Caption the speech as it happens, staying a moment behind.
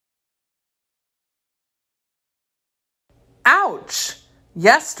Ouch!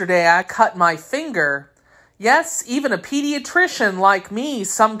 Yesterday I cut my finger. Yes, even a pediatrician like me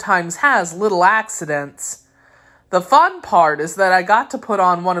sometimes has little accidents. The fun part is that I got to put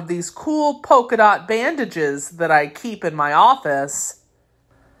on one of these cool polka dot bandages that I keep in my office.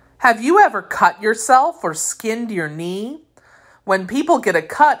 Have you ever cut yourself or skinned your knee? When people get a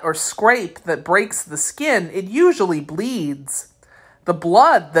cut or scrape that breaks the skin, it usually bleeds. The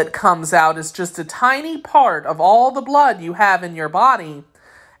blood that comes out is just a tiny part of all the blood you have in your body,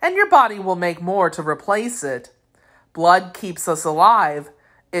 and your body will make more to replace it. Blood keeps us alive.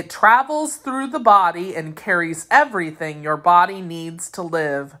 It travels through the body and carries everything your body needs to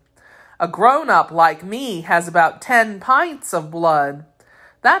live. A grown-up like me has about 10 pints of blood.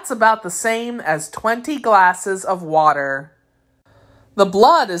 That's about the same as 20 glasses of water. The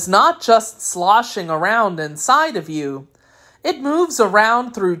blood is not just sloshing around inside of you. It moves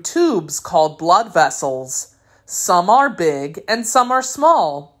around through tubes called blood vessels. Some are big and some are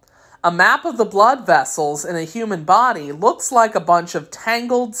small. A map of the blood vessels in a human body looks like a bunch of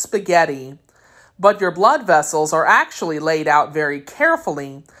tangled spaghetti. But your blood vessels are actually laid out very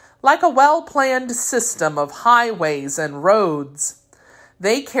carefully, like a well-planned system of highways and roads.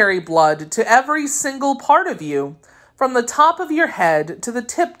 They carry blood to every single part of you, from the top of your head to the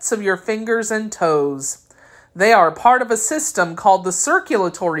tips of your fingers and toes. They are part of a system called the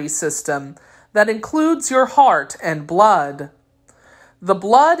Circulatory System that includes your heart and blood. The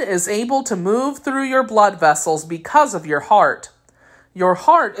blood is able to move through your blood vessels because of your heart. Your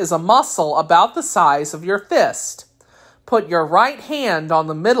heart is a muscle about the size of your fist. Put your right hand on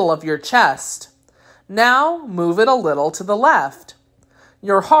the middle of your chest. Now move it a little to the left.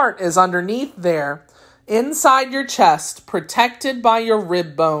 Your heart is underneath there, inside your chest, protected by your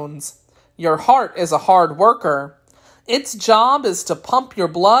rib bones. Your heart is a hard worker. Its job is to pump your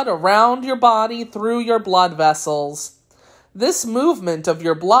blood around your body through your blood vessels. This movement of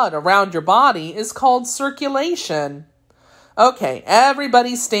your blood around your body is called circulation. Okay,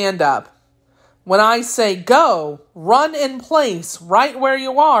 everybody stand up. When I say go, run in place right where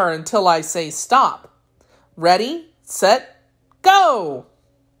you are until I say stop. Ready, set, go!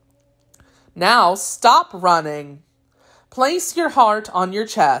 Now stop running. Place your heart on your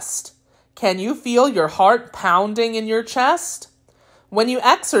chest. Can you feel your heart pounding in your chest? When you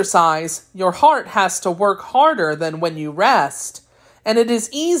exercise, your heart has to work harder than when you rest, and it is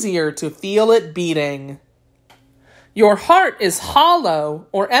easier to feel it beating. Your heart is hollow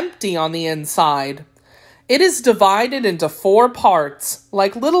or empty on the inside. It is divided into 4 parts,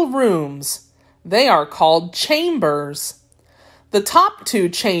 like little rooms. They are called chambers. The top 2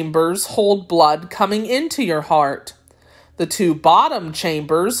 chambers hold blood coming into your heart. The 2 bottom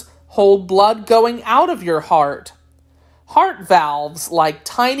chambers hold blood going out of your heart. Heart valves, like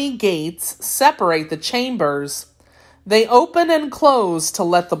tiny gates, separate the chambers. They open and close to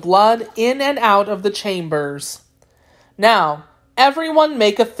let the blood in and out of the chambers. Now, everyone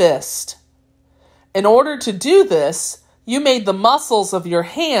make a fist. In order to do this, you made the muscles of your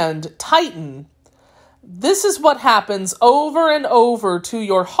hand tighten. This is what happens over and over to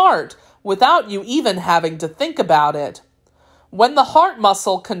your heart without you even having to think about it. When the heart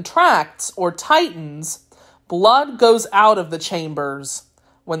muscle contracts or tightens, blood goes out of the chambers.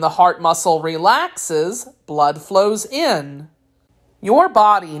 When the heart muscle relaxes, blood flows in. Your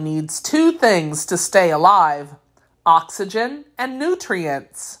body needs 2 things to stay alive: oxygen and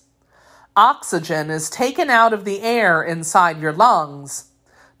nutrients. Oxygen is taken out of the air inside your lungs.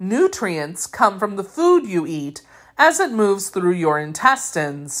 Nutrients come from the food you eat as it moves through your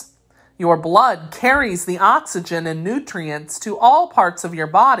intestines. Your blood carries the oxygen and nutrients to all parts of your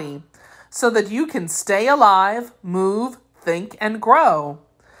body, so that you can stay alive, move, think, and grow.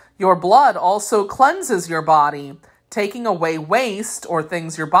 Your blood also cleanses your body, taking away waste or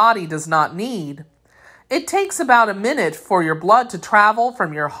things your body does not need. It takes about a minute for your blood to travel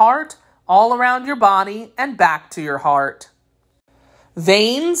from your heart all around your body and back to your heart.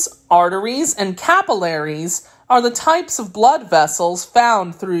 Veins, arteries, and capillaries are the types of blood vessels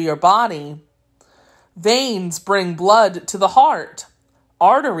found through your body. Veins bring blood to the heart.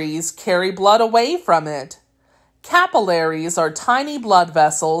 Arteries carry blood away from it. Capillaries are tiny blood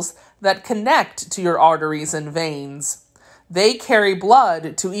vessels that connect to your arteries and veins. They carry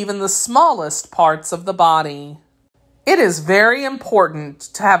blood to even the smallest parts of the body. It is very important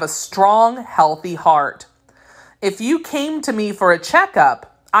to have a strong, healthy heart. If you came to me for a checkup,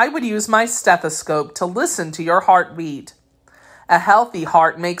 I would use my stethoscope to listen to your heartbeat. A healthy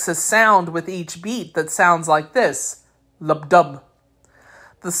heart makes a sound with each beat that sounds like this: lub-dub.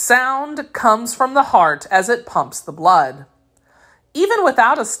 The sound comes from the heart as it pumps the blood. Even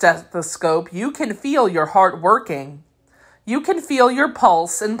without a stethoscope, you can feel your heart working. You can feel your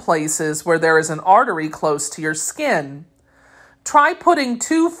pulse in places where there is an artery close to your skin. Try putting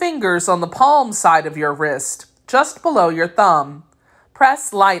 2 fingers on the palm side of your wrist, just below your thumb.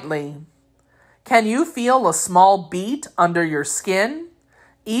 Press lightly. Can you feel a small beat under your skin?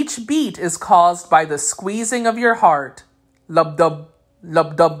 Each beat is caused by the squeezing of your heart. Lub-dub,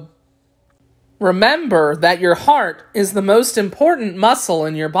 lub-dub. Remember that your heart is the most important muscle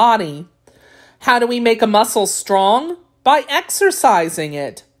in your body. How do we make a muscle strong? By exercising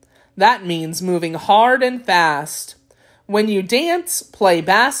it. That means moving hard and fast. When you dance, play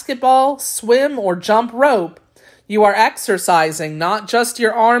basketball, swim, or jump rope, you are exercising not just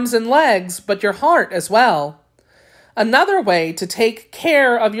your arms and legs, but your heart as well. Another way to take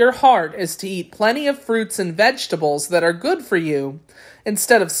care of your heart is to eat plenty of fruits and vegetables that are good for you,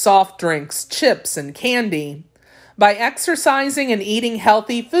 instead of soft drinks, chips, and candy. By exercising and eating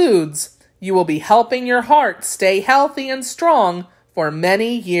healthy foods, you will be helping your heart stay healthy and strong for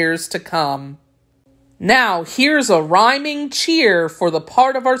many years to come. Now, here's a rhyming cheer for the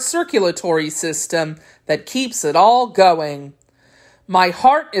part of our circulatory system that keeps it all going. My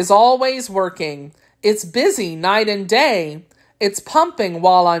heart is always working. It's busy night and day. It's pumping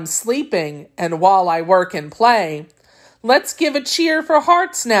while I'm sleeping and while I work and play. Let's give a cheer for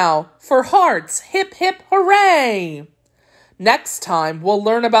hearts now. For hearts, hip hip hooray! Next time, we'll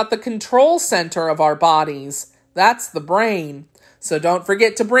learn about the control center of our bodies. That's the brain. So don't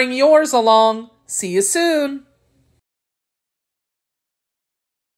forget to bring yours along. See you soon.